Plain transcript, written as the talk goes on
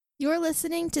You're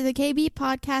listening to the KB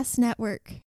Podcast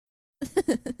Network.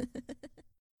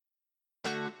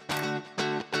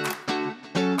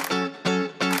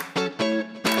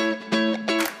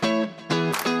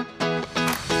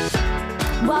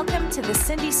 Welcome to the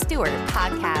Cindy Stewart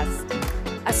Podcast,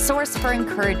 a source for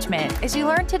encouragement as you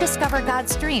learn to discover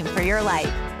God's dream for your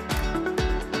life.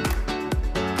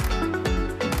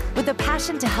 With a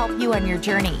passion to help you on your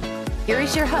journey, here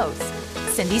is your host,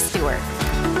 Cindy Stewart.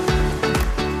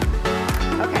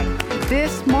 Okay,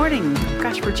 this morning,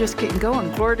 gosh, we're just getting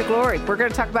going, glory to glory. We're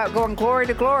going to talk about going glory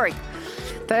to glory.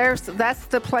 That's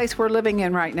the place we're living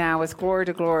in right now, is glory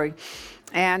to glory.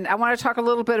 And I want to talk a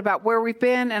little bit about where we've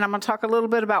been, and I'm going to talk a little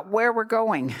bit about where we're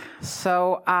going.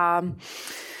 So,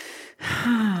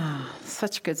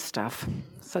 such good stuff.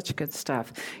 Such good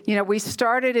stuff. You know, we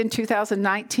started in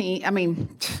 2019. I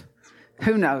mean,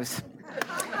 who knows?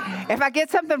 If I get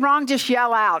something wrong, just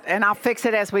yell out, and I'll fix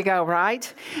it as we go,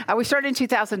 right? We started in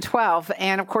 2012,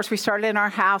 and of course, we started in our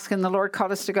house, and the Lord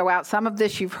called us to go out. Some of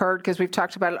this you've heard because we've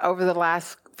talked about it over the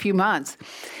last few months.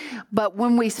 But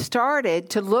when we started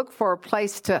to look for a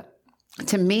place to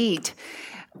meet,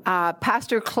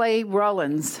 Pastor Clay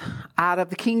Rollins out of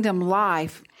the Kingdom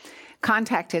Life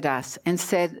contacted us and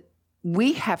said,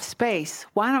 "We have space.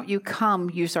 Why don't you come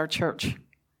use our church?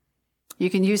 You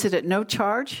can use it at no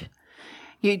charge.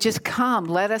 You just come.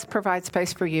 Let us provide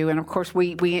space for you." And of course,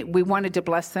 we wanted to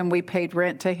bless them. We paid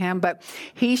rent to him. But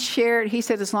he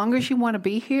said, as long as you want to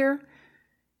be here,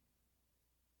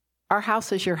 our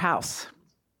house is your house.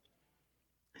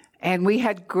 And we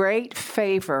had great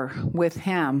favor with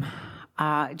him,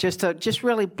 just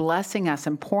really blessing us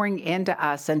and pouring into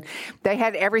us. And they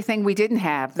had everything we didn't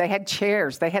have. They had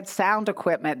chairs. They had sound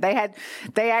equipment.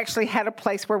 They actually had a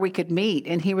place where we could meet.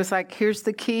 And he was like, "Here's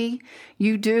the key.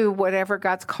 You do whatever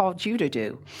God's called you to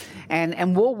do.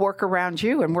 And we'll work around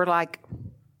you." And we're like,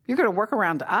 "You're going to work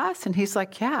around us?" And he's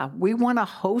like, "Yeah, we want to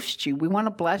host you. We want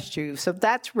to bless you." So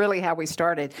that's really how we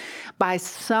started, by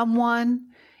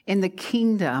someone in the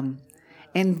kingdom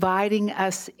inviting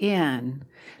us in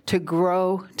to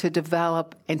grow, to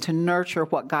develop, and to nurture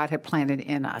what God had planted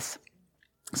in us.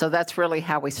 So that's really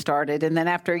how we started. And then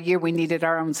after a year, we needed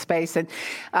our own space. And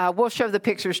we'll show the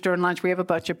pictures during lunch. We have a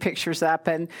bunch of pictures up.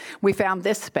 And we found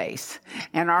this space.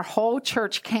 And our whole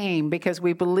church came because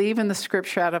we believe in the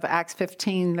scripture out of Acts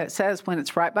 15 that says, when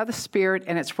it's right by the Spirit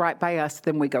and it's right by us,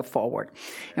 then we go forward.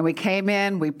 And we came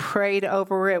in, we prayed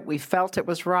over it, we felt it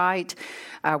was right.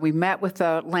 We met with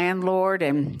the landlord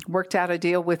and worked out a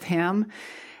deal with him.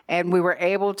 And we were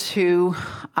able to,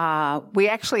 we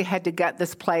actually had to gut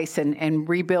this place and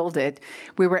rebuild it.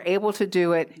 We were able to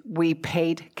do it. We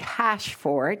paid cash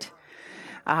for it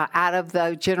out of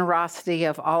the generosity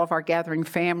of all of our gathering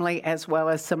family, as well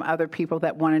as some other people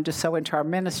that wanted to sow into our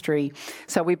ministry.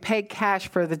 So we paid cash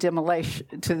for the demolition,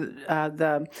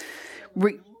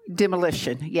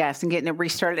 yes, and getting it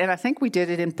restarted. And I think we did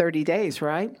it in 30 days,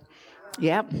 right?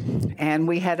 Yep. And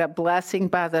we had a blessing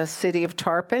by the city of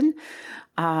Tarpon.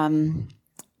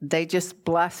 They just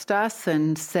blessed us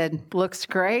and said, "Looks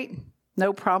great.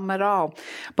 No problem at all."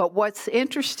 But what's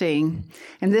interesting,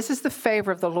 and this is the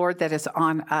favor of the Lord that is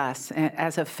on us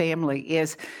as a family,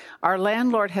 is our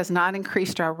landlord has not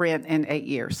increased our rent in 8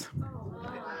 years.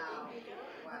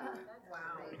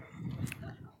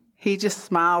 He just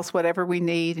smiles whatever we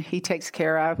need. He takes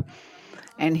care of.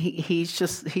 And he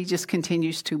just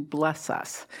continues to bless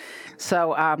us.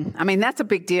 So, I mean, that's a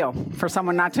big deal for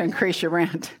someone not to increase your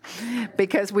rent,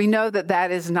 because we know that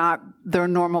is not their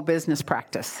normal business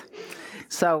practice.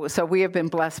 So we have been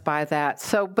blessed by that.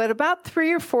 But about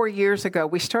 3 or 4 years ago,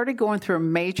 we started going through a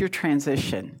major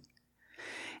transition.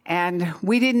 And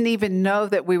we didn't even know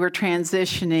that we were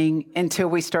transitioning until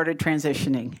we started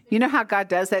transitioning. You know how God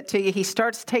does that to you? He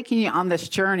starts taking you on this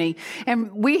journey.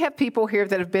 And we have people here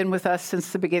that have been with us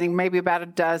since the beginning, maybe about a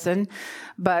dozen.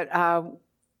 But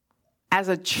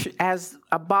as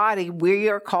a body, we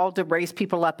are called to raise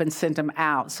people up and send them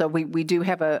out. So we do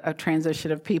have a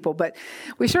transition of people. But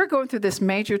we started going through this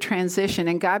major transition,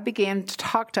 and God began to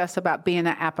talk to us about being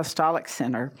an apostolic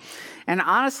center. And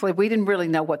honestly, we didn't really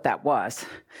know what that was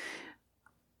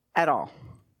at all.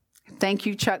 Thank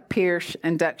you, Chuck Pierce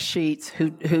and Duck Sheets,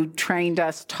 who trained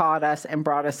us, taught us, and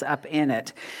brought us up in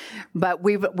it. But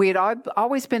we had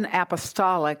always been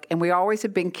apostolic, and we always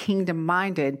have been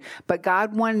kingdom-minded, but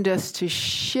God wanted us to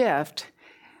shift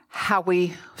how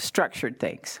we structured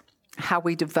things, how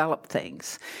we developed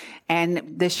things.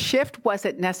 And the shift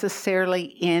wasn't necessarily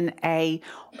in a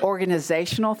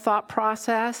organizational thought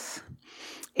process.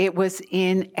 It was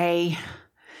in a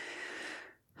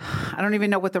I don't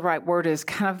even know what the right word is,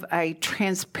 kind of a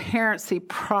transparency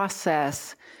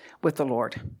process with the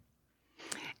Lord.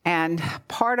 And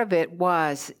part of it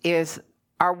is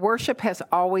our worship has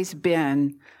always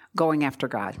been going after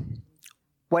God.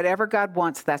 Whatever God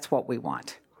wants, that's what we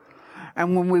want.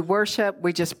 And when we worship,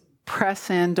 we just press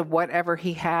into whatever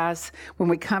he has. When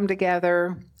we come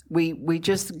together, we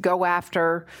just go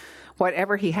after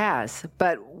whatever he has.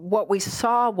 But what we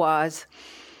saw was,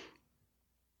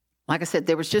 like I said,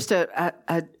 there was just a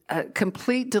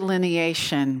complete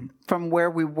delineation from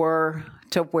where we were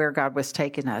to where God was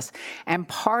taking us. And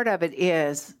part of it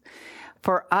is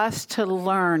for us to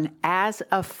learn as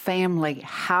a family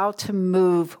how to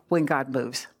move when God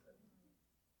moves.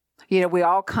 You know, we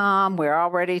all come, we're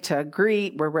all ready to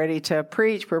greet, we're ready to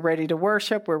preach, we're ready to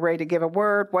worship, we're ready to give a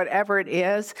word, whatever it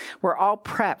is. We're all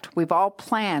prepped, we've all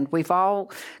planned, we've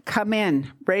all come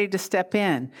in, ready to step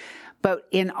in. But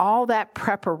in all that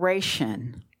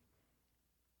preparation,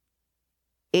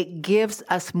 it gives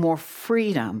us more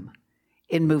freedom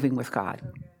in moving with God.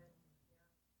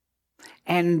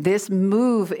 And this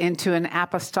move into an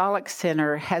apostolic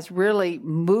center has really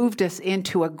moved us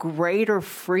into a greater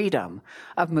freedom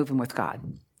of moving with God.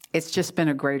 It's just been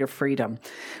a greater freedom.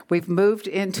 We've moved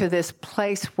into this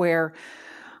place where,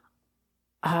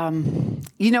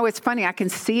 it's funny, I can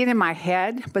see it in my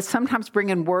head, but sometimes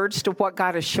bringing words to what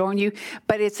God is showing you,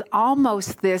 but it's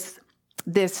almost this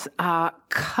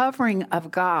covering of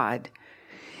God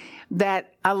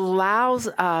that allows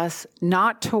us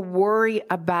not to worry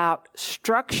about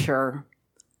structure,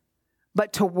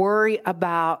 but to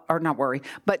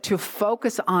but to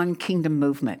focus on kingdom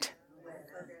movement.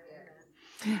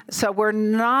 So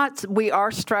we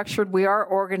are structured, we are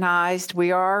organized,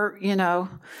 we are,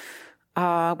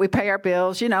 we pay our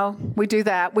bills, we do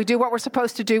that. We do what we're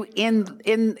supposed to do in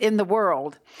the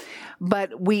world,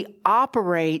 but we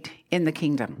operate in the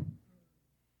kingdom.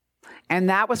 And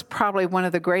that was probably one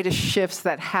of the greatest shifts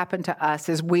that happened to us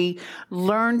is we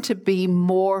learned to be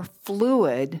more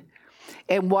fluid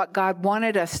in what God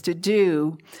wanted us to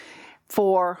do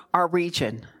for our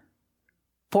region,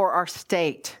 for our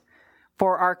state,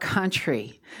 for our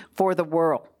country, for the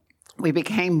world. We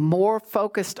became more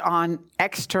focused on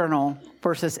external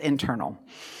versus internal.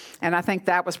 And I think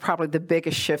that was probably the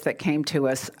biggest shift that came to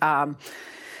us.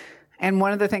 And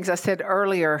one of the things I said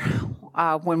earlier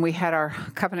when we had our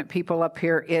covenant people up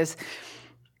here is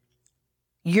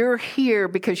you're here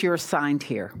because you're assigned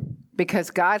here, because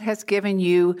God has given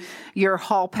you your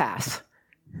hall pass.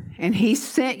 And he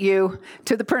sent you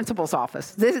to the principal's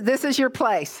office. This is your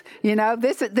place.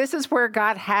 This is where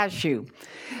God has you.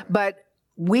 But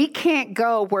we can't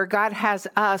go where God has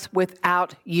us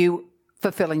without you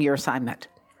fulfilling your assignment.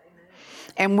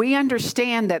 And we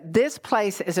understand that this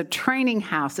place is a training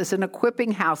house. It's an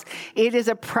equipping house. It is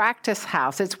a practice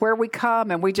house. It's where we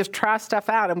come and we just try stuff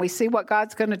out and we see what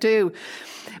God's going to do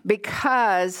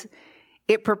because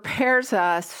it prepares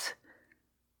us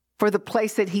for the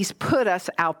place that he's put us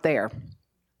out there.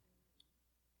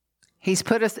 He's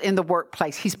put us in the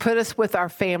workplace. He's put us with our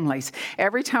families.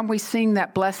 Every time we sing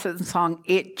that blessed song,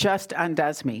 it just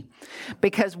undoes me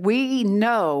because we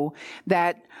know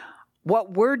that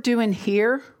what we're doing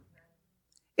here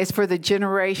is for the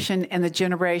generation and the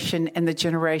generation and the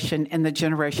generation and the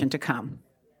generation to come.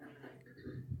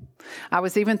 I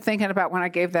was even thinking about when I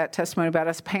gave that testimony about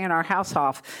us paying our house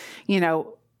off,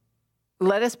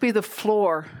 let us be the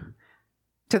floor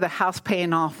to the house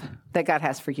paying off that God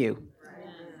has for you.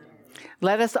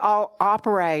 Let us all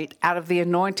operate out of the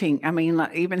anointing. I mean,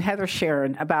 even Heather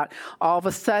sharing about all of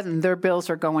a sudden their bills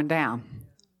are going down.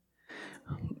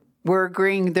 We're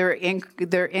agreeing their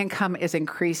income is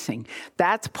increasing.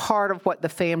 That's part of what the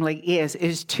family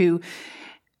is to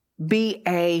be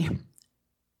a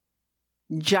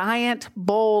giant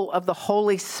bowl of the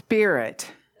Holy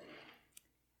Spirit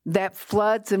that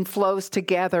floods and flows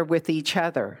together with each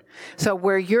other. So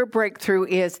where your breakthrough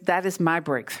is, that is my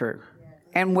breakthrough.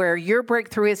 And where your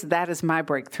breakthrough is, that is my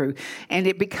breakthrough. And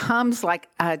it becomes like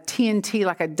a TNT,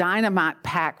 like a dynamite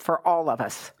pack for all of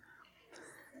us.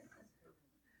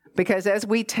 Because as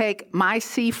we take my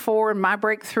C4 and my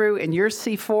breakthrough and your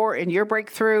C4 and your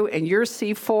breakthrough and your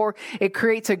C4, it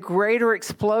creates a greater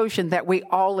explosion that we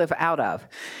all live out of.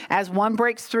 As one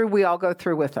breaks through, we all go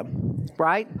through with them,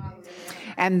 right?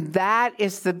 And that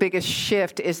is the biggest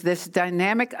shift, is this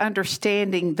dynamic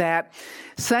understanding that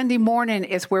Sunday morning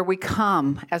is where we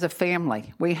come as a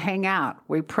family. We hang out,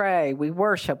 we pray, we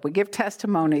worship, we give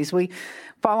testimonies, we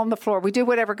fall on the floor. We do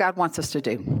whatever God wants us to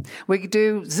do. We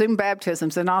do Zoom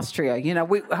baptisms in Austria.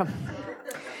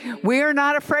 We are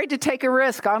not afraid to take a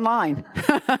risk online.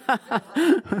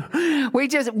 We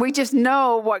just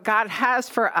know what God has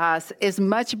for us is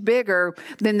much bigger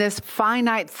than this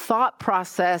finite thought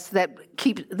process that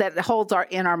holds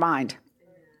in our mind.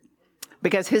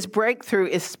 because his breakthrough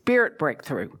is spirit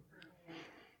breakthrough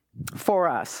for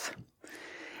us.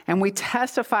 And we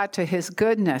testify to his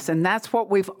goodness, and that's what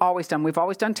we've always done. We've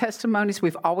always done testimonies.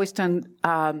 We've always done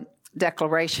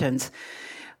declarations.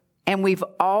 And we've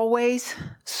always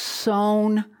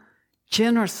sown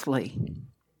generously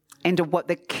into what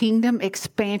the kingdom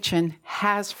expansion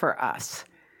has for us,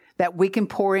 that we can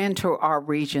pour into our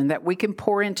region, that we can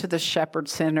pour into the Shepherd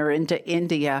Center, into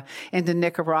India, into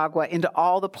Nicaragua, into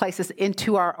all the places,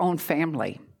 into our own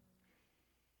family.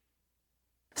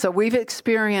 So we've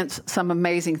experienced some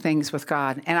amazing things with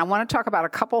God. And I want to talk about a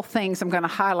couple things I'm going to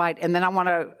highlight, and then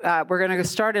we're going to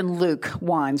start in Luke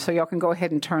 1, so y'all can go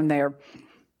ahead and turn there.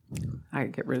 I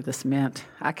get rid of this mint.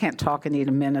 I can't talk and eat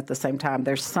a mint at the same time.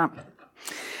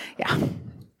 Yeah.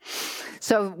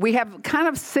 So we have kind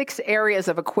of 6 areas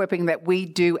of equipping that we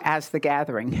do as the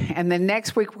gathering. And then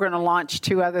next week, we're going to launch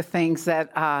 2 other things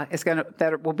that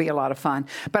will be a lot of fun.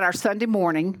 But our Sunday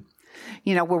morning,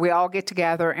 where we all get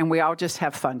together and we all just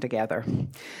have fun together.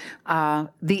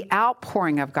 The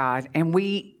outpouring of God. And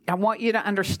I want you to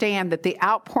understand that the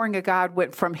outpouring of God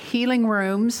went from healing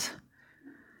rooms,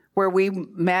 where we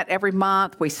met every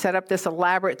month. We set up this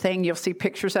elaborate thing. You'll see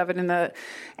pictures of it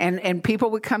and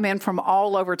people would come in from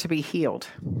all over to be healed.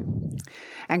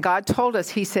 And God told us,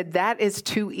 he said, that is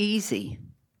too easy.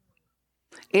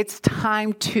 It's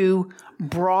time to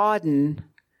broaden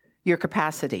your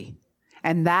capacity.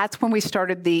 And that's when we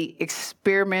started the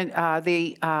experiment,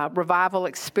 revival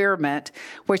experiment,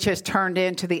 which has turned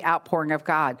into the outpouring of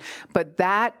God. But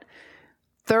that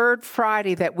third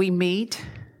Friday that we meet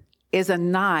is a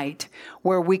night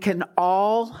where we can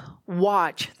all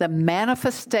watch the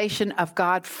manifestation of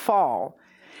God fall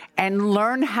and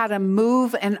learn how to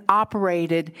move and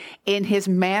operate it in his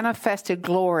manifested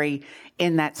glory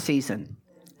in that season,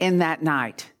 in that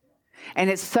night. And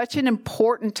it's such an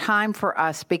important time for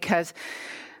us because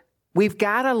we've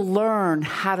got to learn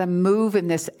how to move in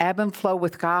this ebb and flow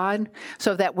with God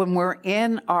so that when we're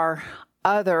in our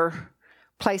other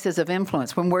places of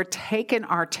influence, when we're taking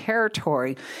our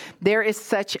territory, there is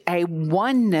such a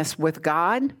oneness with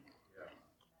God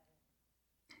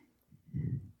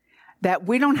that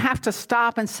we don't have to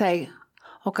stop and say,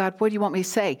 oh God, what do you want me to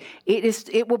say?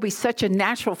 It will be such a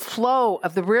natural flow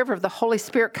of the river of the Holy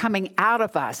Spirit coming out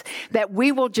of us that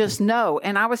we will just know.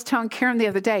 And I was telling Karen the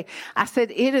other day, I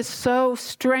said, it is so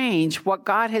strange what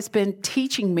God has been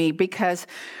teaching me, because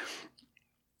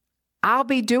I'll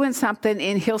be doing something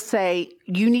and he'll say,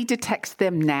 you need to text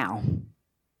them now.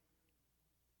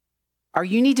 Or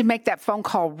you need to make that phone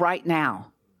call right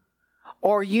now.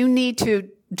 Or you need to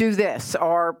do this,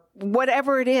 or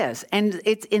whatever it is. And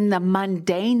it's in the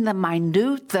mundane, the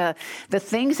minute, the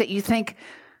things that you think,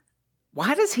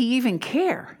 why does he even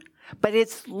care? But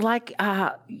it's like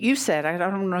you said, I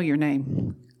don't know your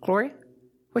name. Gloria?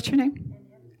 What's your name?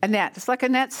 Annette. It's like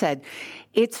Annette said.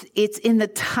 It's in the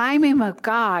timing of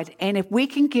God. And if we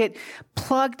can get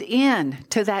plugged in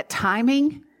to that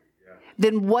timing,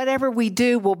 then whatever we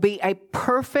do will be a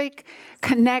perfect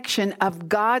connection of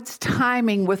God's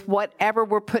timing with whatever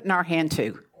we're putting our hand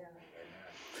to.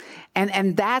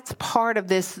 And that's part of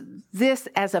this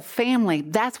as a family,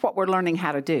 that's what we're learning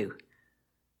how to do.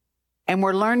 And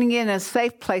we're learning in a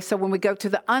safe place, so when we go to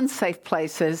the unsafe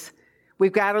places,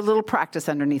 we've got a little practice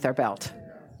underneath our belt.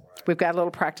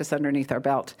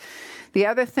 The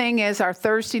other thing is our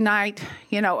Thursday night,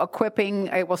 equipping.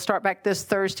 It will start back this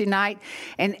Thursday night.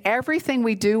 And everything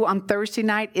we do on Thursday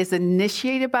night is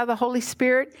initiated by the Holy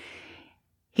Spirit.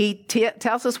 He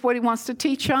tells us what he wants to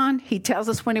teach on. He tells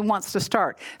us when he wants to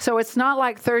start. So it's not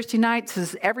like Thursday nights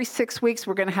is every 6 weeks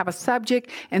we're going to have a subject,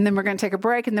 and then we're going to take a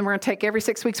break, and then we're going to take every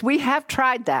 6 weeks. We have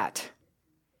tried that,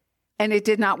 and it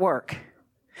did not work.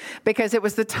 Because it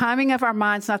was the timing of our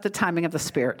minds, not the timing of the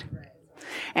Spirit.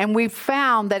 And we've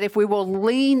found that if we will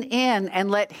lean in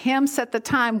and let him set the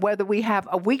time, whether we have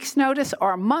a week's notice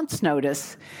or a month's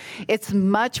notice, it's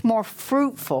much more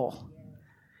fruitful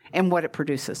in what it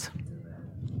produces.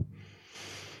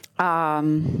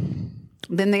 Then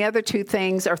the other 3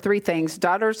 things,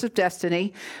 Daughters of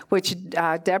Destiny, which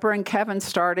Deborah and Kevin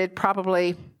started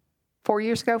probably 5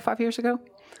 years ago.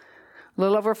 A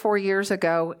little over 4 years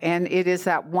ago, and it is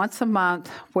that once a month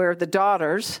where the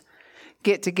daughters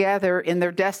get together in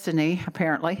their destiny,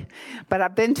 apparently. But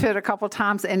I've been to it a couple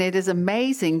times, and it is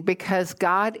amazing because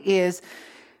God is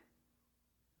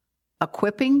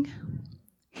equipping,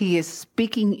 he is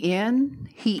speaking in,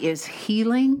 he is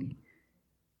healing,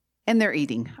 and they're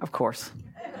eating, of course.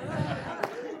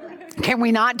 Can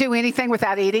we not do anything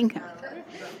without eating?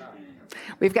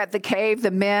 We've got the Cave,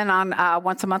 the men on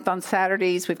once a month on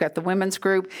Saturdays. We've got the women's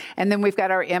group. And then we've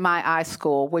got our MII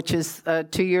school, which is a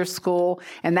 2-year school.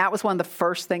 And that was one of the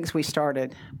first things we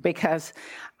started because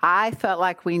I felt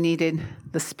like we needed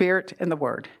the Spirit and the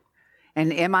Word. And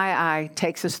MII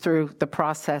takes us through the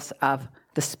process of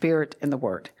the Spirit and the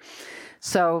Word.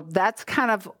 So that's kind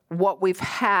of what we've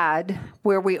had,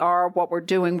 where we are, what we're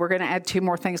doing. We're going to add 2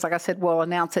 more things. Like I said, we'll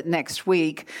announce it next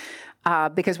week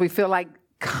because we feel like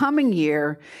coming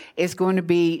year is going to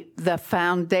be the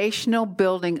foundational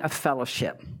building of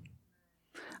fellowship,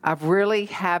 of really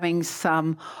having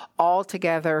some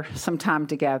time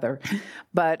together.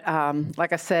 But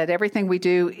like I said, everything we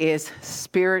do is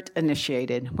Spirit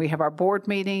initiated. We have our board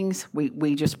meetings.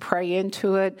 We just pray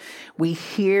into it. We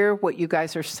hear what you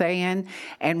guys are saying.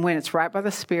 And when it's right by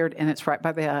the Spirit and it's right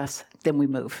by us, then we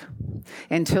move.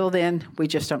 Until then, we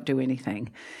just don't do anything.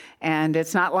 And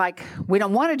it's not like we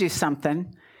don't want to do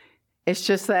something. It's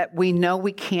just that we know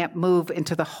we can't move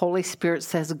until the Holy Spirit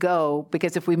says go,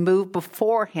 because if we move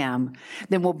before Him,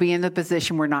 then we'll be in the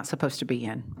position we're not supposed to be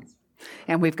in.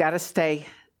 And we've got to stay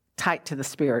tight to the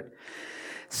Spirit.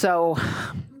 So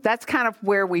that's kind of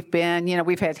where we've been. You know,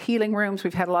 we've had healing rooms.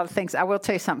 We've had a lot of things. I will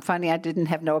tell you something funny. I didn't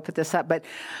have Noah put this up, but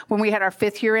when we had our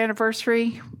 5th year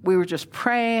anniversary, we were just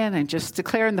praying and just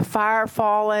declaring the fire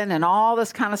falling and all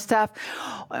this kind of stuff.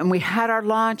 And we had our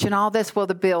lunch and all this. Well,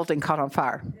 the building caught on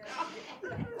fire.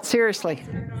 Seriously.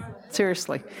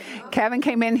 Kevin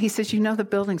came in. He says, the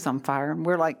building's on fire. And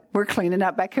we're cleaning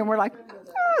up back here. And we're like,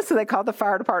 oh. So they called the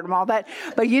fire department and all that.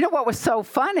 But you know what was so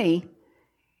funny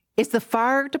is the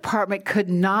fire department could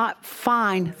not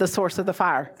find the source of the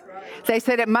fire. They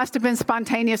said it must have been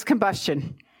spontaneous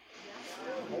combustion.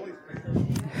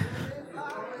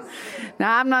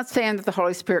 Now, I'm not saying that the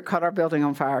Holy Spirit caught our building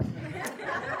on fire.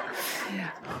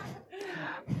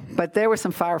 But there was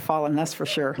some fire falling, that's for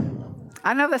sure.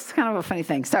 I know that's kind of a funny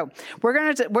thing. So we're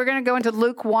gonna go into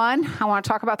Luke 1. I want to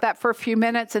talk about that for a few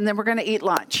minutes, and then we're going to eat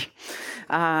lunch.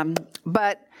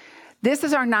 But this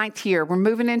is our 9th year. We're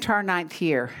moving into our 9th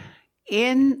year.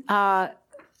 In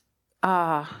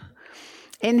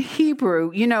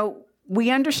Hebrew,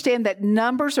 we understand that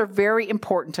numbers are very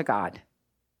important to God.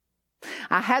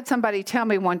 I had somebody tell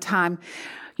me one time,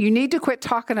 you need to quit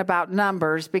talking about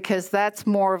numbers because that's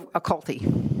more occulty.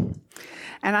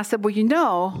 And I said,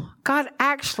 well, God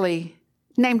actually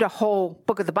named a whole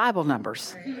book of the Bible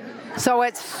numbers. So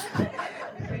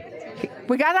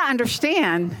we got to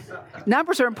understand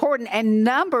numbers are important, and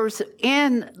numbers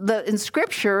in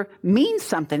Scripture mean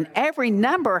something. Every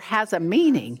number has a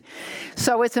meaning.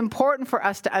 So it's important for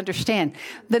us to understand.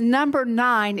 The number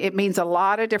 9, it means a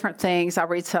lot of different things. I'll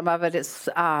read some of it. It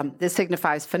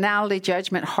signifies finality,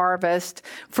 judgment, harvest,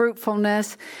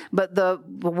 fruitfulness. But the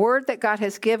word that God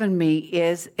has given me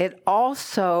is it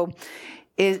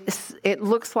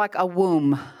looks like a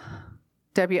womb.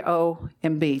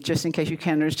 W-O-M-B, just in case you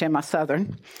can't understand my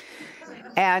Southern.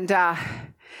 And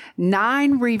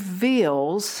 9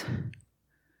 reveals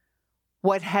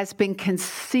what has been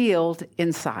concealed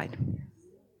inside.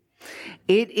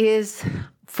 It is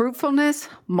fruitfulness,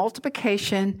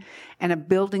 multiplication, and a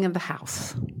building of the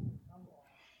house.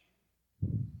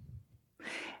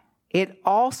 It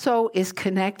also is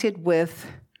connected with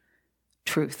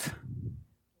truth.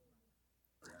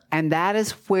 And that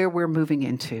is where we're moving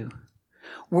into.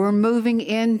 We're moving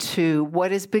into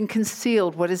what has been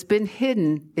concealed, what has been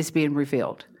hidden is being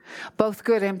revealed. Both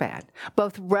good and bad,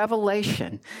 both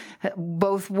revelation,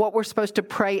 both what we're supposed to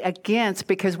pray against,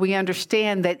 because we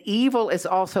understand that evil is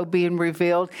also being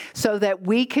revealed so that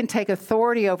we can take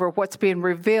authority over what's being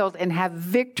revealed and have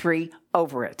victory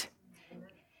over it.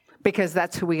 Because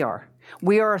that's who we are.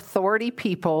 We are authority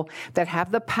people that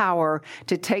have the power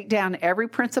to take down every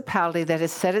principality that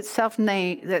has set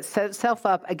itself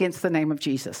up against the name of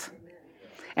Jesus.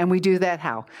 And we do that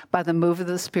how? By the move of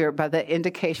the Spirit, by the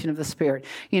indication of the Spirit.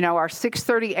 Our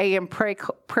 6:30 a.m.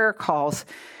 prayer calls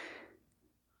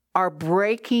are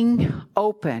breaking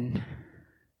open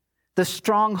the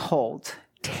strongholds,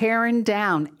 tearing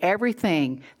down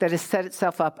everything that has set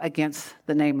itself up against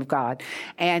the name of God.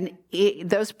 And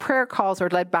those prayer calls are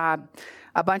led by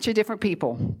a bunch of different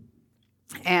people.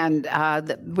 And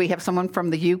we have someone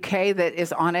from the UK that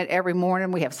is on it every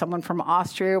morning. We have someone from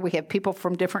Austria. We have people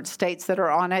from different states that are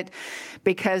on it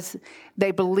because they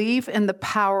believe in the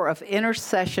power of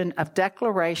intercession, of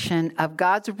declaration, of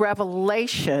God's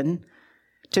revelation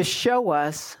to show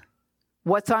us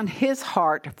what's on his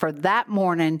heart for that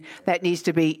morning that needs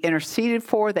to be interceded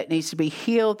for, that needs to be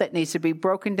healed, that needs to be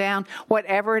broken down,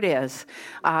 whatever it is.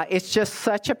 It's just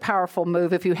such a powerful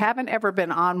move. If you haven't ever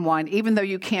been on one, even if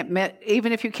you can't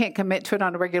commit to it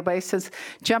on a regular basis,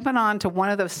 jumping on to one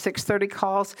of those 6:30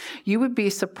 calls, you would be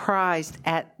surprised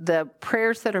at the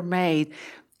prayers that are made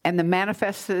and the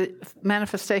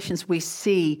manifestations we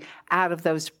see out of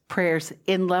those prayers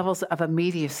in levels of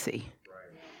immediacy.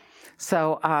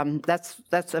 So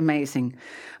that's amazing.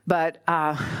 But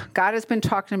God has been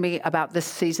talking to me about this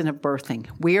season of birthing.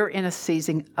 We are in a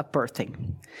season of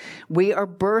birthing. We are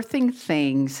birthing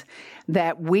things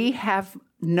that we have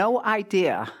no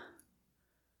idea.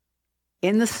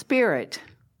 In the spirit,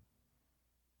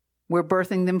 we're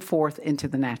birthing them forth into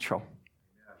the natural.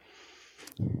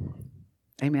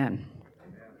 Amen.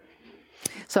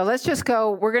 So let's just go.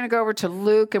 We're going to go over to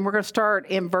Luke, and we're going to start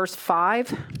in verse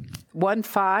 5.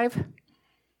 1:5.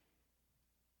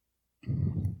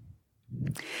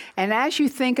 And as you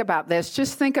think about this,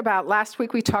 just think about, last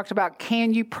week we talked about,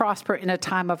 can you prosper in a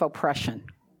time of oppression?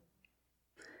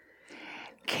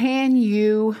 Can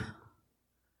you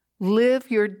live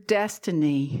your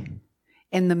destiny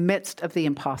in the midst of the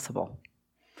impossible?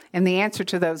 And the answer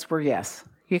to those were yes.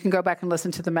 You can go back and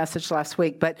listen to the message last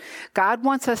week. But God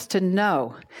wants us to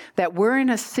know that we're in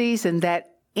a season that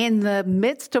in the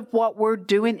midst of what we're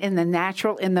doing in the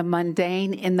natural, in the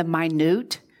mundane, in the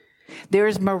minute, there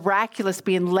is miraculous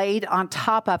being laid on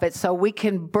top of it so we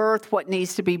can birth what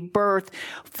needs to be birthed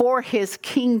for his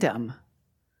kingdom.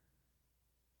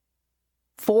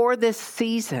 For this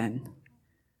season,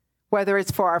 whether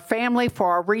it's for our family,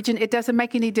 for our region, it doesn't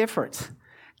make any difference.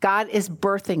 God is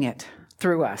birthing it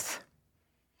through us.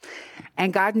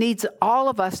 And God needs all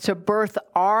of us to birth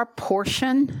our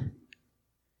portion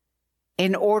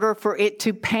in order for it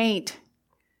to paint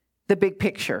the big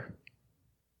picture.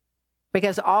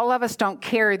 Because all of us don't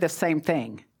carry the same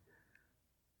thing.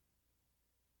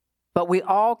 But we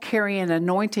all carry an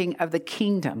anointing of the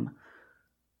kingdom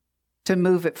to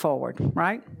move it forward,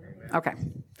 right? Okay.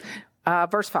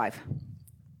 Verse 5.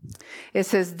 It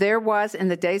says, there was in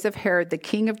the days of Herod, the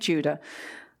king of Judah,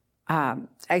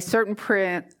 a certain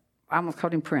priest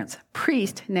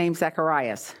named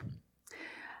Zacharias,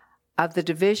 of the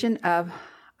division of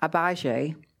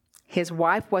Abijah. His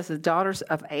wife was the daughter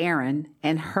of Aaron,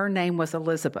 and her name was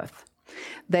Elizabeth.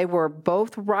 They were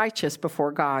both righteous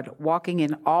before God, walking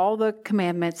in all the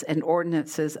commandments and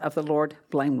ordinances of the Lord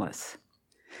blameless.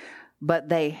 But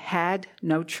they had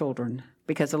no children,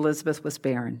 because Elizabeth was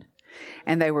barren,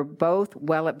 and they were both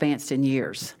well advanced in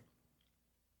years.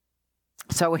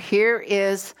 So here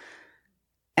is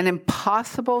an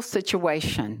impossible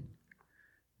situation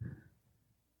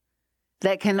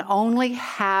that can only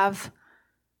have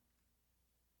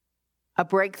a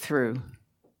breakthrough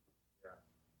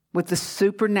with the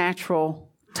supernatural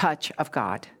touch of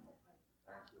God.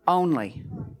 Only.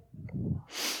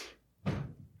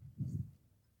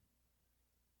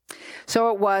 So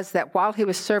it was that while he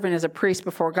was serving as a priest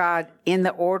before God in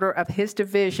the order of his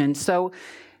division, so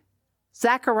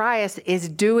Zacharias is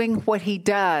doing what he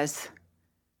does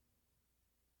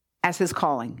as his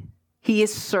calling. He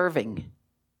is serving.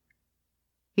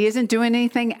 He isn't doing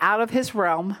anything out of his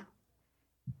realm.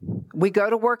 We go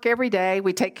to work every day.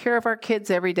 We take care of our kids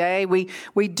every day. We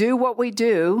do what we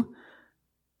do.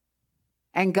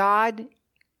 And God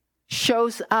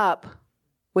shows up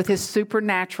with his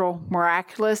supernatural,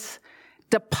 miraculous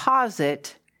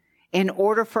deposit in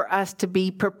order for us to be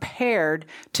prepared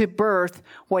to birth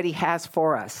what he has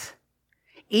for us.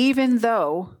 Even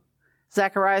though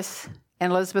Zacharias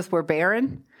and Elizabeth were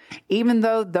barren, even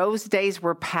though those days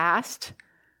were past,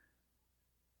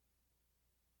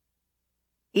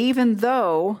 even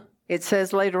though it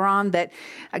says later on that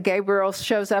Gabriel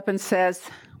shows up and says,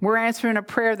 we're answering a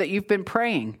prayer that you've been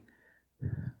praying.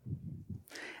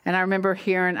 And I remember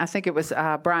hearing, I think it was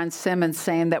Brian Simmons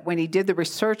saying that when he did the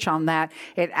research on that,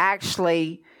 it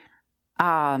actually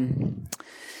meant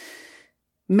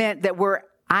that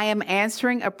I am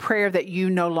answering a prayer that you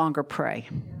no longer pray.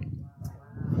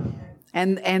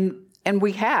 And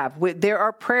we have. There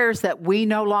are prayers that we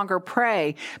no longer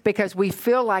pray because we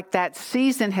feel like that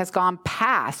season has gone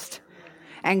past.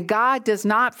 And God does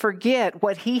not forget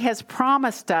what he has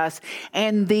promised us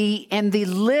and the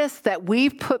list that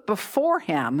we've put before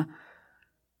him.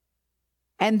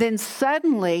 And then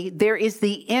suddenly there is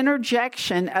the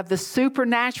interjection of the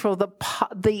supernatural.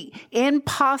 The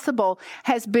impossible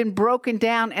has been broken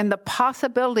down and the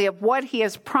possibility of what he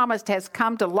has promised has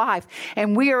come to life.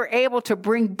 And we are able to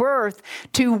bring birth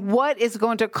to what is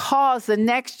going to cause the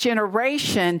next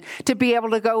generation to be able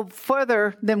to go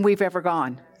further than we've ever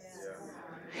gone.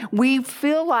 We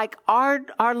feel like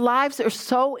our lives are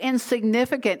so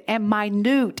insignificant and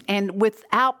minute and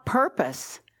without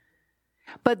purpose.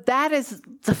 But that is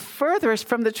the furthest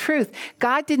from the truth.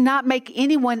 God did not make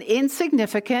anyone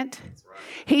insignificant.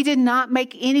 He did not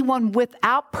make anyone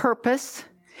without purpose.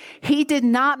 He did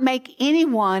not make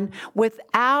anyone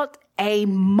without a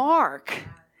mark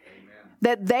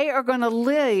that they are going to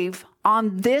live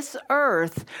on this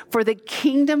earth for the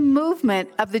kingdom movement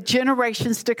of the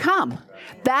generations to come.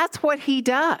 That's what he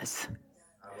does.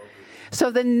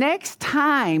 So the next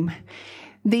time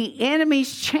the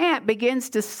enemy's chant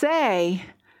begins to say,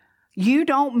 you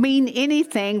don't mean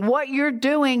anything, what you're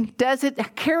doing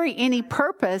doesn't carry any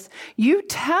purpose, you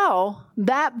tell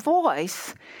that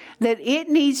voice that it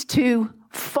needs to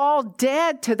fall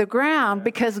dead to the ground,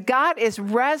 because God is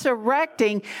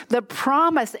resurrecting the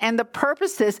promise and the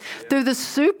purposes through the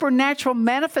supernatural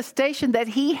manifestation that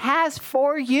he has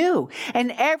for you.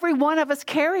 And every one of us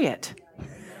carry it.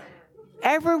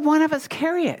 Every one of us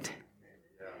carry it.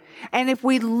 And if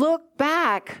we look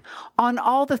back on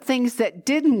all the things that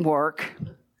didn't work,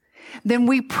 then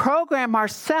we program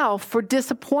ourselves for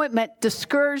disappointment,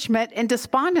 discouragement, and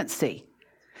despondency.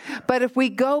 But if we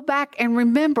go back and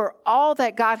remember all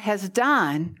that God has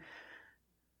done,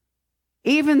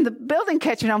 even the building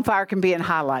catching on fire can be in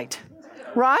highlight,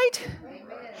 right?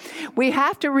 We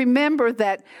have to remember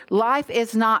that life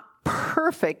is not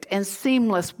perfect and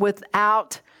seamless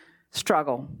without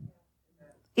struggle,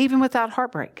 even without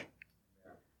heartbreak.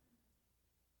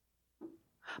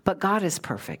 But God is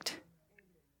perfect,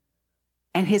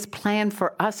 and his plan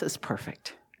for us is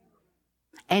perfect.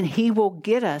 And he will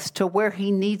get us to where he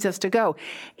needs us to go.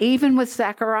 Even with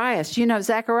Zacharias. You know,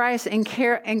 Zacharias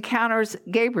encounters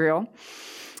Gabriel.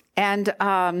 And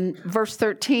verse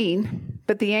 13,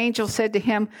 but the angel said to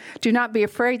him, do not be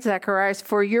afraid, Zacharias,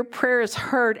 for your prayer is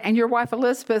heard, and your wife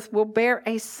Elizabeth will bear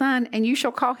a son, and you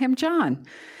shall call him John.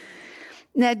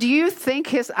 Now, do you think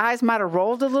his eyes might have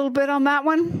rolled a little bit on that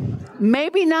one?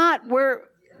 Maybe not where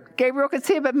Gabriel could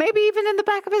see it, but maybe even in the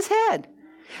back of his head.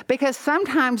 Because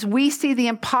sometimes we see the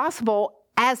impossible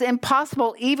as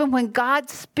impossible even when God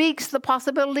speaks the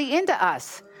possibility into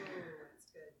us.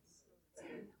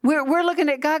 We're looking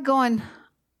at God going,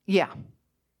 yeah.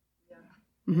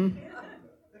 Mm-hmm.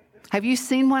 Have you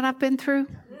seen what I've been through?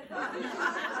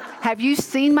 Have you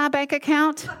seen my bank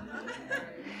account?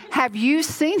 Have you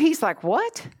seen? He's like,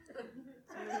 what?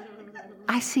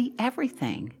 I see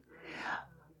everything.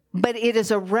 But it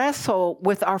is a wrestle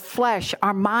with our flesh,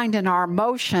 our mind, and our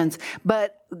emotions.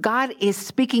 But God is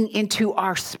speaking into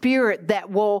our spirit that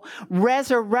will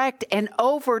resurrect and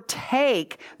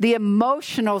overtake the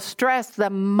emotional stress, the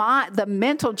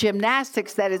mental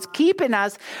gymnastics that is keeping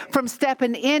us from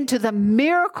stepping into the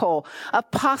miracle of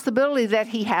possibility that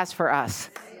he has for us.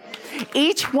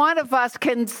 Each one of us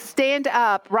can stand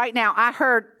up right now. I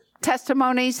heard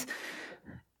testimonies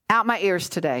out my ears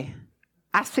today.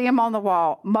 I see them on the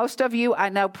wall. Most of you I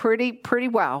know pretty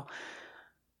well.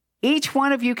 Each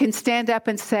one of you can stand up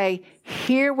and say,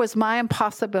 here was my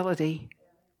impossibility.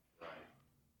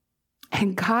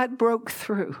 And God broke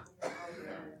through.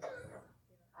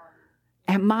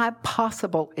 And my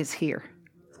possible is here.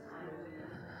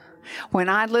 When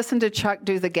I listen to Chuck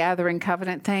do the Gathering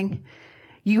Covenant thing,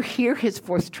 you hear his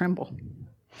voice tremble.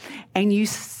 And you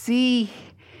see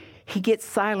he gets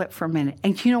silent for a minute.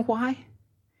 And you know why?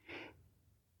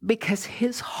 Because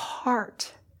his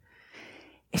heart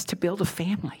is to build a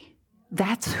family.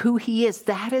 That's who he is.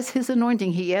 That is his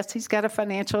anointing. Yes, he's got a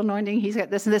financial anointing. He's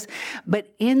got this and this.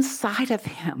 But inside of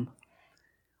him,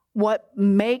 what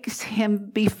makes him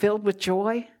be filled with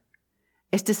joy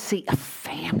is to see a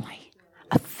family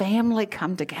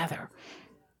come together.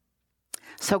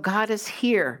 So God is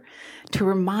here to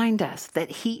remind us that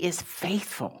he is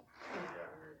faithful.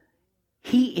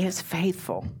 He is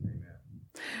faithful.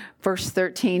 Verse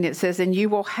 13, it says, and you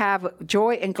will have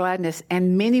joy and gladness,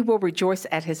 and many will rejoice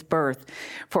at his birth.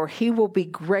 For he will be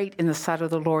great in the sight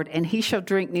of the Lord, and he shall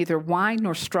drink neither wine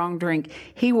nor strong drink.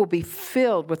 He will be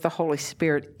filled with the Holy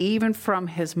Spirit, even from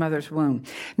his mother's womb.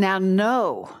 Now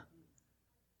know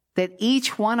that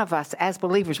each one of us as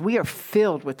believers, we are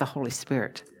filled with the Holy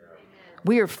Spirit.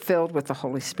 We are filled with the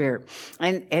Holy Spirit.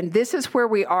 And this is where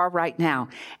we are right now.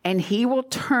 And he will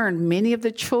turn many of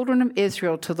the children of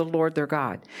Israel to the Lord their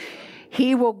God.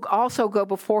 He will also go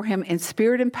before him in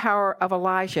spirit and power of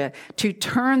Elijah to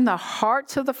turn the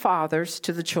hearts of the fathers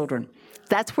to the children.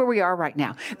 That's where we are right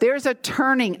now. There's a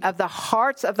turning of the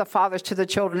hearts of the fathers to the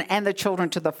children and the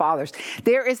children to the fathers.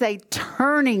 There is a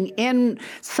turning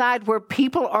inside where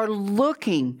people are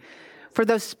looking for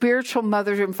those spiritual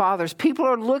mothers and fathers. People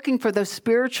are looking for those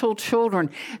spiritual children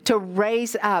to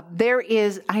raise up.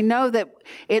 I know that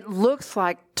it looks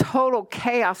like total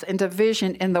chaos and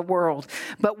division in the world.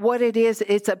 But what it is,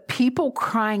 it's a people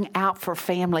crying out for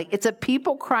family. It's a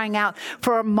people crying out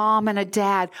for a mom and a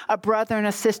dad, a brother and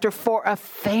a sister, for a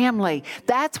family.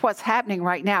 That's what's happening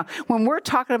right now. When we're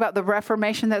talking about the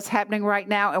Reformation that's happening right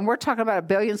now, and we're talking about a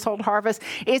billion-soul harvest,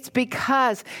 it's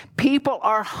because people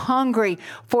are hungry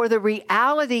for the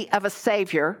reality of a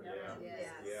Savior,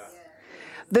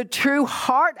 the true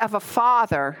heart of a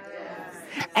Father,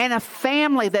 and a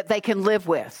family that they can live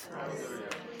with,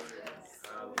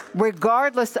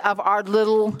 regardless of our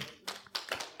little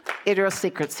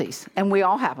idiosyncrasies. And we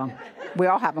all have them. We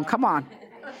all have them. Come on.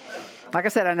 Like I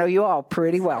said, I know you all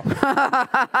pretty well.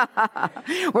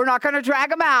 We're not going to drag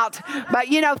them out. But,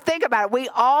 think about it. We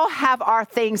all have our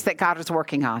things that God is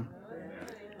working on.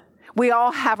 We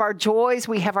all have our joys.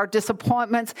 We have our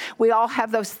disappointments. We all have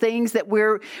those things that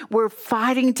we're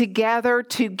fighting together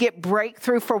to get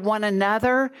breakthrough for one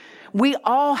another. We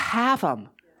all have them.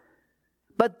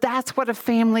 But that's what a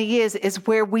family is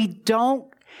where we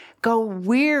don't go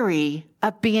weary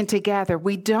of being together.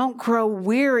 We don't grow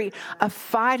weary of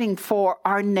fighting for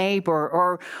our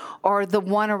neighbor or the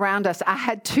one around us. I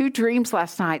had 2 dreams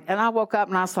last night, and I woke up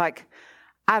and I was like,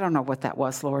 I don't know what that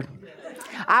was, Lord.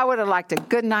 I would have liked a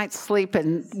good night's sleep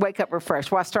and wake up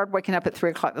refreshed. Well, I started waking up at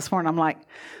 3 o'clock this morning. I'm like,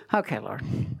 okay, Lord.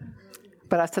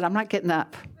 But I said, I'm not getting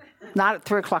up. Not at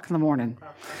 3 o'clock in the morning.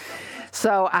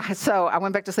 So I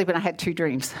went back to sleep and I had 2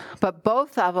 dreams. But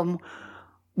both of them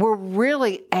were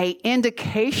really an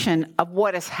indication of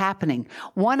what is happening.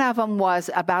 One of them was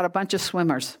about a bunch of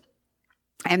swimmers.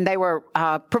 And they were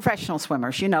professional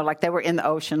swimmers, like they were in the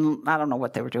ocean. I don't know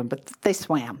what they were doing, but they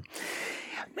swam.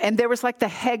 And there was like the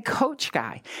head coach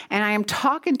guy. And I am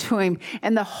talking to him,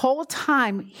 and the whole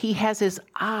time he has his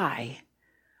eye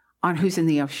on who's in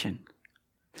the ocean.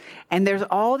 And there's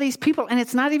all these people, and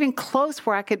it's not even close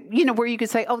where I could, where you could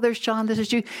say, oh, there's John, this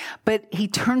is you. But he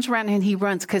turns around and he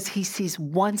runs because he sees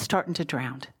one starting to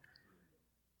drown.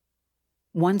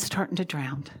 One starting to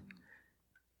drown.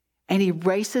 And he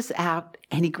races out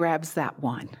and he grabs that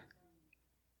one.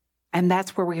 And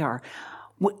that's where we are.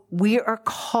 We are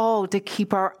called to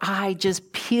keep our eye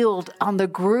just peeled on the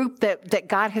group that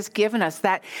God has given us,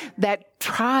 that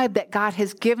tribe that God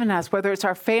has given us, whether it's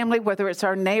our family, whether it's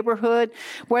our neighborhood,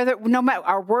 no matter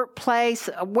our workplace,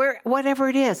 whatever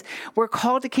it is, we're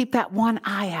called to keep that one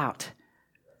eye out.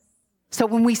 So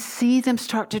when we see them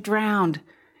start to drown,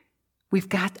 we've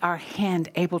got our hand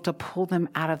able to pull them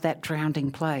out of that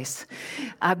drowning place.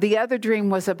 The other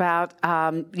dream was about,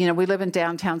 we live in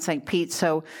downtown St. Pete,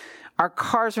 so our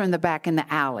cars are in the back in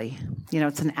the alley.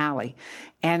 It's an alley.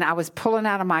 And I was pulling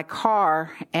out of my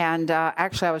car, and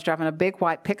actually I was driving a big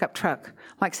white pickup truck,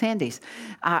 like Sandy's.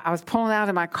 I was pulling out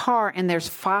of my car, and there's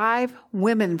 5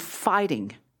 women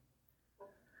fighting.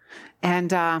 And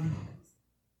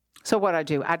so what I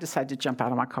do, I decided to jump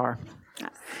out of my car.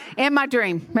 In my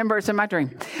dream. Remember, it's in my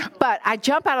dream. But I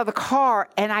jump out of the car,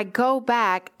 and I go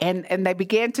back, and they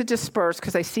began to disperse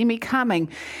because they see me coming.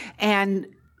 And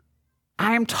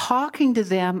I am talking to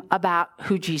them about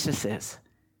who Jesus is.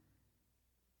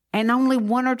 And only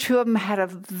 1 or 2 of them had a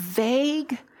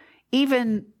vague,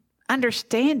 even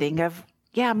understanding of,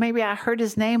 maybe I heard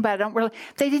his name, but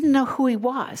they didn't know who he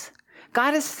was.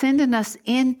 God is sending us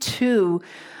into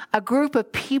a group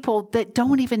of people that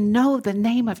don't even know the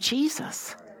name of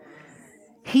Jesus.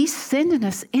 He's sending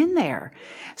us in there.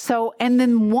 So, and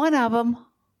then one of them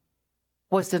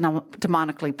was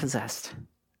demonically possessed.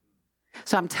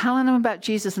 So I'm telling them about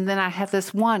Jesus, and then I have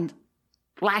this one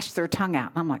lash their tongue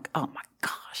out. And I'm like, oh my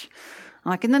gosh.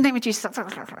 I'm like, in the name of Jesus. And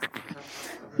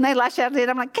they lash out at it.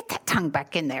 I'm like, get that tongue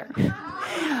back in there.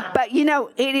 But,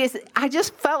 I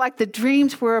just felt like the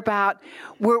dreams were about,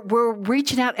 we're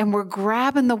reaching out and we're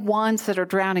grabbing the ones that are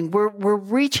drowning. We're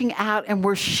reaching out and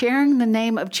we're sharing the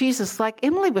name of Jesus, like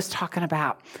Emily was talking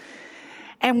about.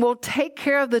 And we'll take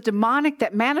care of the demonic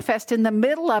that manifests in the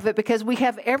middle of it because we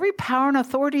have every power and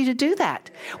authority to do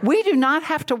that. We do not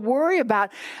have to worry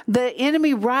about the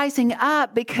enemy rising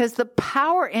up because the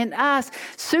power in us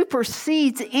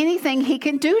supersedes anything he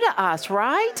can do to us,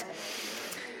 right?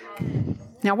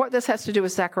 Now, what this has to do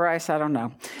with Zacharias, I don't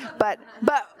know. But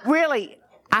really,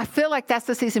 I feel like that's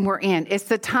the season we're in. It's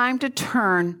the time to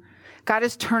turn. God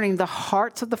is turning the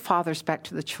hearts of the fathers back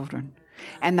to the children,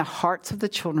 and the hearts of the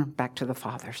children back to the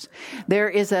fathers. There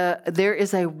is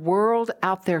a world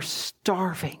out there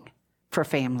starving for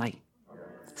family.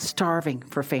 Starving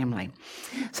for family.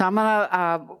 So I'm going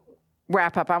to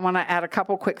wrap up. I want to add a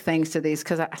couple quick things to these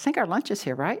because I think our lunch is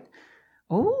here, right?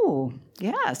 Oh,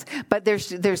 yes. But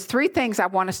there's three things I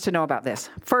want us to know about this.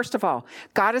 First of all,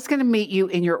 God is going to meet you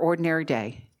in your ordinary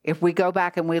day. If we go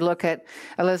back and we look at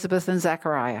Elizabeth and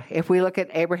Zechariah, if we look at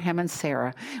Abraham and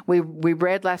Sarah, we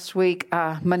read last week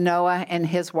Manoah and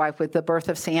his wife with the birth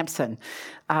of Samson.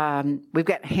 We've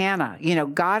got Hannah.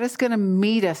 God is going to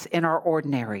meet us in our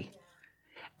ordinary,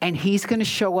 and he's going to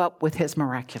show up with his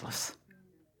miraculous.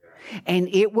 And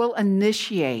it will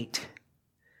initiate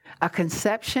a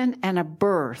conception and a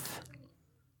birth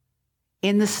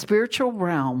in the spiritual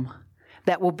realm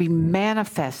that will be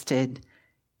manifested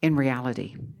in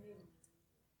reality.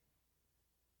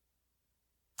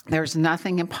 There's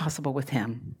nothing impossible with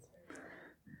him.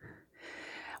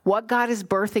 What God is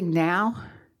birthing now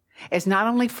is not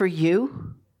only for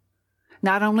you,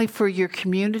 not only for your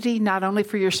community, not only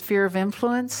for your sphere of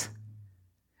influence,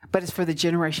 but it's for the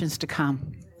generations to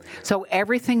come. So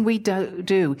everything we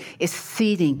do is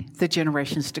seeding the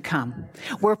generations to come.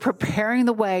 We're preparing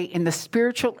the way in the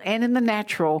spiritual and in the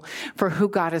natural for who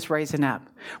God is raising up.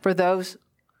 For those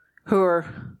who are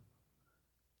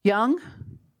young,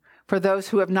 for those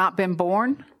who have not been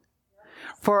born,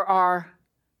 for our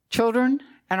children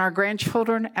and our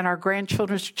grandchildren and our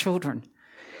grandchildren's children.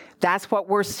 That's what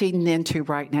we're seeding into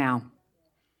right now.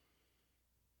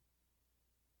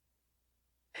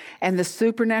 And the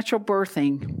supernatural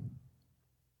birthing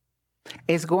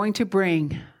is going to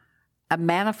bring a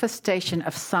manifestation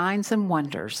of signs and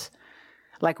wonders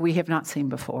like we have not seen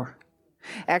before.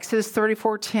 Exodus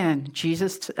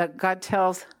 34:10, God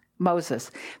tells Moses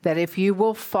that if you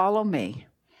will follow me,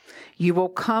 you will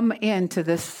come into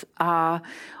this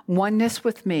oneness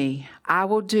with me. I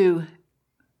will do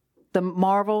the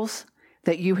marvels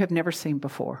that you have never seen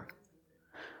before.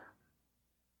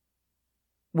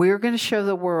 We're going to show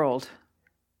the world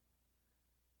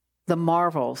the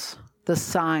marvels, the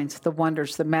signs, the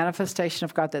wonders, the manifestation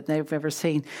of God that they've ever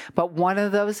seen. But one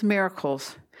of those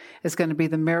miracles is going to be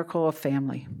the miracle of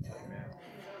family.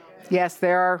 Yes,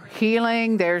 there are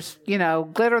healing, there's,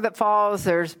 glitter that falls,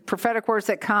 there's prophetic words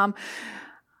that come.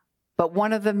 But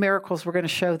one of the miracles we're going to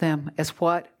show them is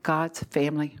what God's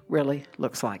family really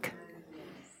looks like.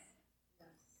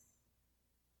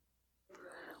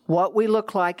 What we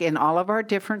look like in all of our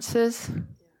differences,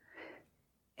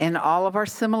 in all of our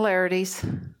similarities,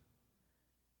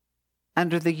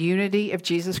 under the unity of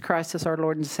Jesus Christ as our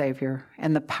Lord and Savior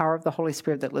and the power of the Holy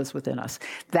Spirit that lives within us.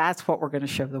 That's what we're going to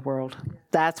show the world.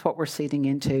 That's what we're seeding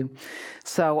into.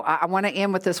 So I want to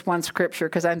end with this one scripture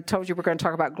because I told you we're going to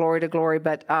talk about glory to glory,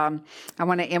 but I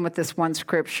want to end with this one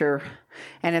scripture,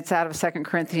 and it's out of 2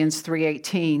 Corinthians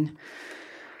 3:18.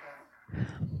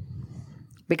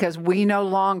 Because we no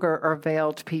longer are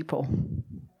veiled people.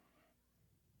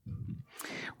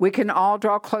 We can all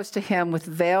draw close to him with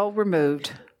veil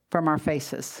removed from our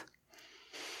faces.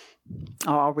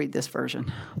 I'll read this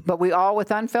version. But we all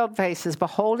with unveiled faces,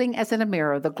 beholding as in a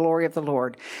mirror the glory of the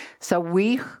Lord. So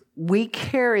we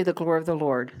carry the glory of the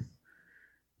Lord.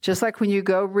 Just like when you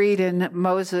go read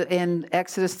in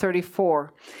Exodus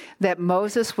 34, that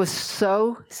Moses was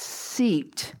so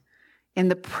seeped in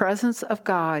the presence of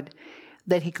God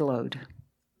that he glowed.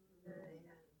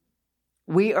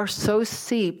 We are so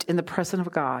seeped in the presence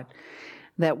of God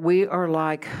that we are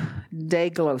like day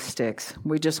glow sticks.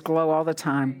 We just glow all the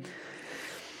time.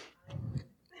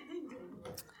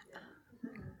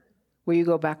 Will you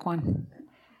go back one?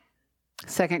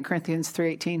 2 Corinthians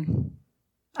 3:18.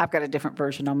 I've got a different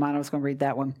version on mine. I was going to read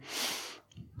that one.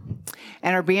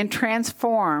 And are being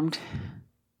transformed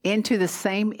into the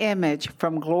same image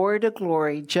from glory to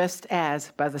glory, just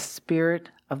as by the Spirit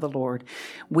of the Lord.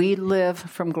 We live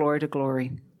from glory to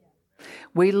glory.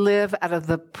 We live out of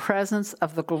the presence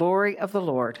of the glory of the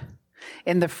Lord,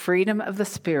 in the freedom of the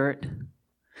Spirit,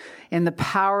 in the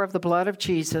power of the blood of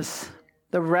Jesus,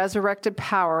 the resurrected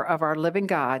power of our living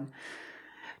God,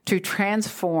 to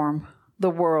transform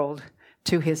the world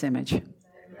to his image.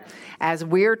 As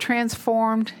we are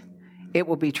transformed, it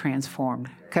will be transformed,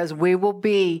 because we will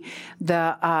be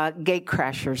the gate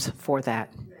crashers for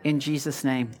that. In Jesus'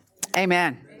 name,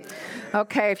 amen.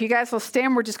 Okay, if you guys will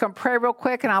stand, we're just going to pray real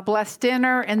quick, and I'll bless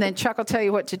dinner, and then Chuck will tell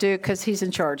you what to do, because he's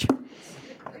in charge.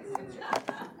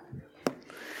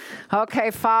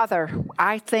 Okay, Father,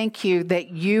 I thank you that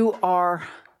you are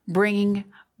bringing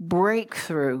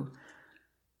breakthrough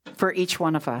for each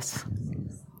one of us.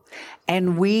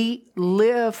 And we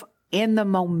live in the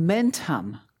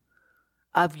momentum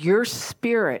of your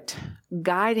Spirit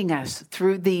guiding us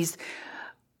through these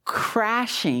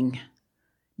crashing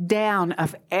down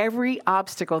of every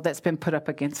obstacle that's been put up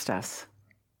against us,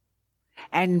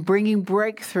 and bringing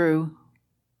breakthrough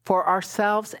for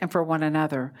ourselves and for one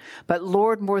another. But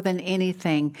Lord, more than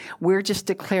anything, we're just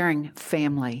declaring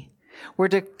family. We're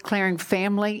declaring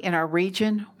family in our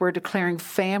region. We're declaring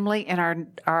family in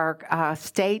our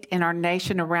state, in our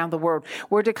nation, around the world.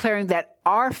 We're declaring that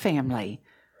our family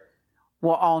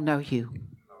will all know you.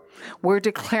 We're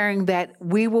declaring that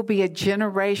we will be a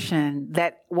generation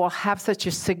that will have such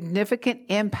a significant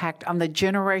impact on the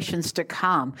generations to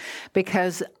come,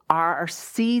 because our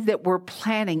seed that we're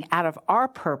planting out of our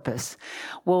purpose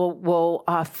will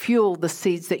fuel the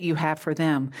seeds that you have for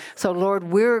them. So, Lord,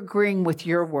 we're agreeing with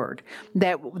your word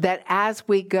that as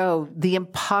we go, the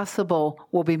impossible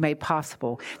will be made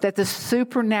possible, that the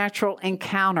supernatural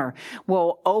encounter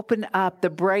will open up the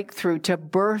breakthrough to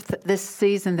birth this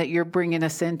season that you're bringing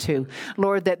us into.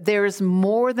 Lord, that there is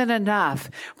more than enough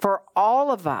for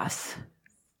all of us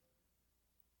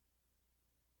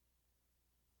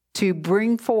to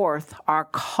bring forth our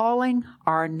calling,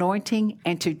 our anointing,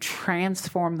 and to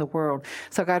transform the world.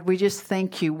 So, God, we just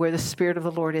thank you. Where the Spirit of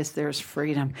the Lord is, there's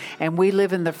freedom. And we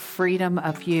live in the freedom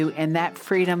of you. And that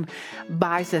freedom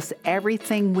buys us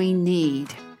everything we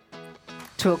need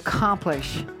to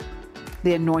accomplish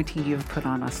the anointing you've put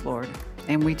on us, Lord.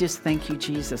 And we just thank you,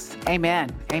 Jesus.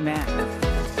 Amen. Amen.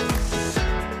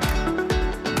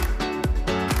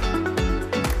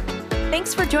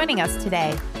 Thanks for joining us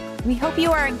today. We hope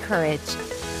you are encouraged.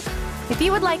 If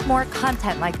you would like more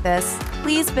content like this,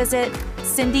 please visit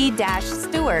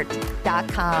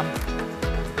cindy-stewart.com.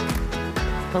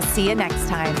 We'll see you next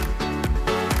time.